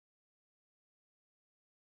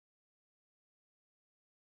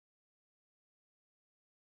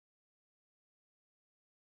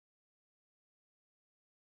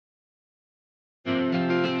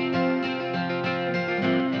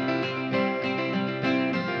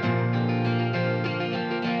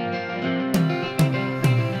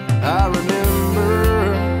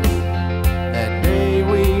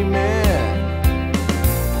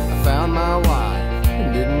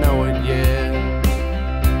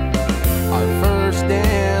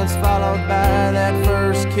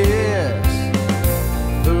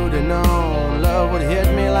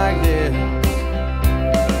like this.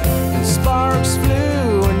 And sparks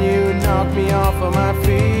flew when you knocked me off of my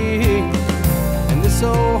feet. And this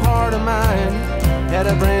old heart of mine had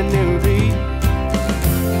a brand new beat.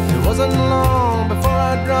 It wasn't long before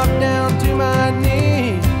I dropped down to my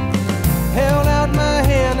knees, held out my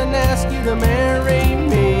hand and asked you to marry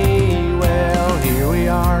me. Well, here we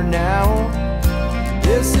are now.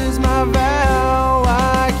 This is my vow.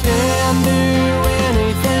 I can do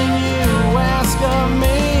anything you ask of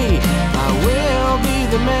me. I will be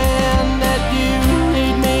the man that you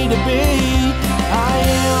need me to be. I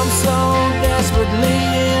am so desperately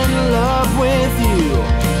in love with you.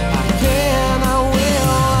 I can, I will,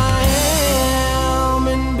 I am,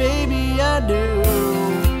 and baby I do.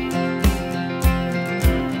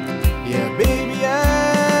 Yeah, baby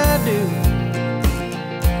I do.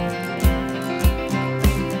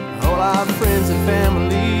 All our friends and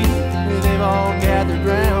family, they've all gathered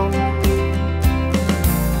round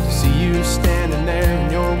to see you standing there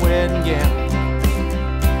in your wedding gown.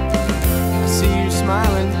 I see you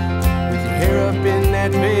smiling with your hair up in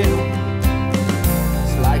that veil.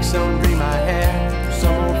 It's like some dream I had or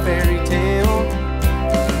some old fairy tale.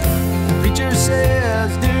 The preacher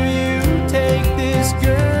says, do you take this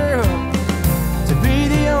girl to be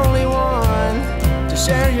the only one to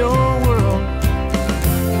share your world?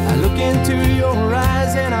 I look into your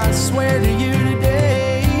eyes and I swear to you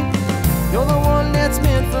today, you're the one that's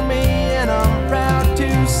meant for me, and I'm proud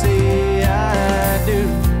to say I do.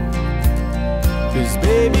 'Cause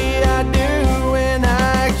baby I do, and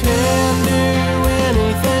I can do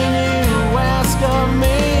anything you ask of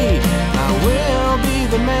me. I will be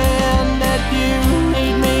the man that you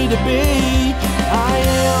need me to be. I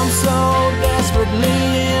am so desperately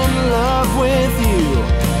in love with you.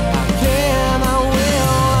 I can, I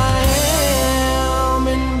will, I am,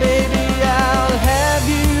 and baby I'll have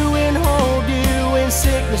you and hold you in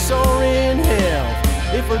sickness or in health.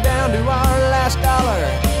 If we're down to our last dollar,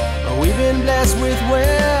 we've been blessed with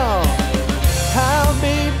wealth, I'll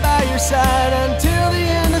be by your side until the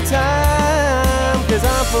end of time. 'Cause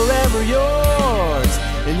I'm forever yours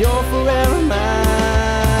and you're forever mine.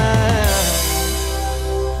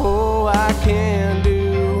 Oh, I can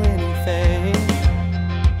do anything.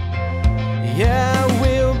 Yeah, I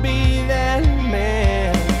will be that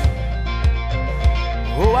man.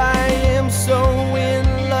 Oh, I am so in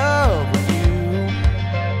love with you.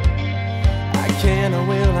 I can, I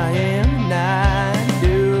will, I am, and I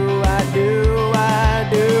do, I do, I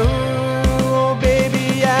do. Oh, baby,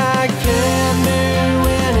 I can do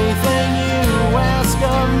anything you ask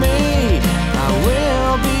of me. I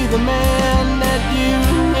will be the man that you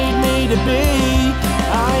need me to be.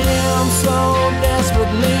 I am so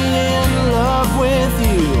desperately in love with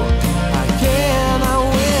you. I can, I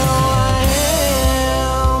will, I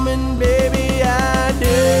am, and baby I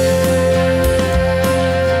do.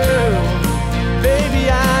 Baby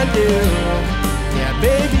I do. Yeah,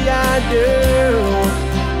 baby I do.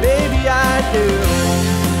 Baby I do.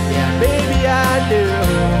 Yeah, baby I do.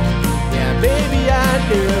 Yeah, baby I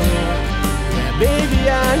do. Yeah, baby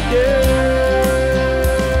I do.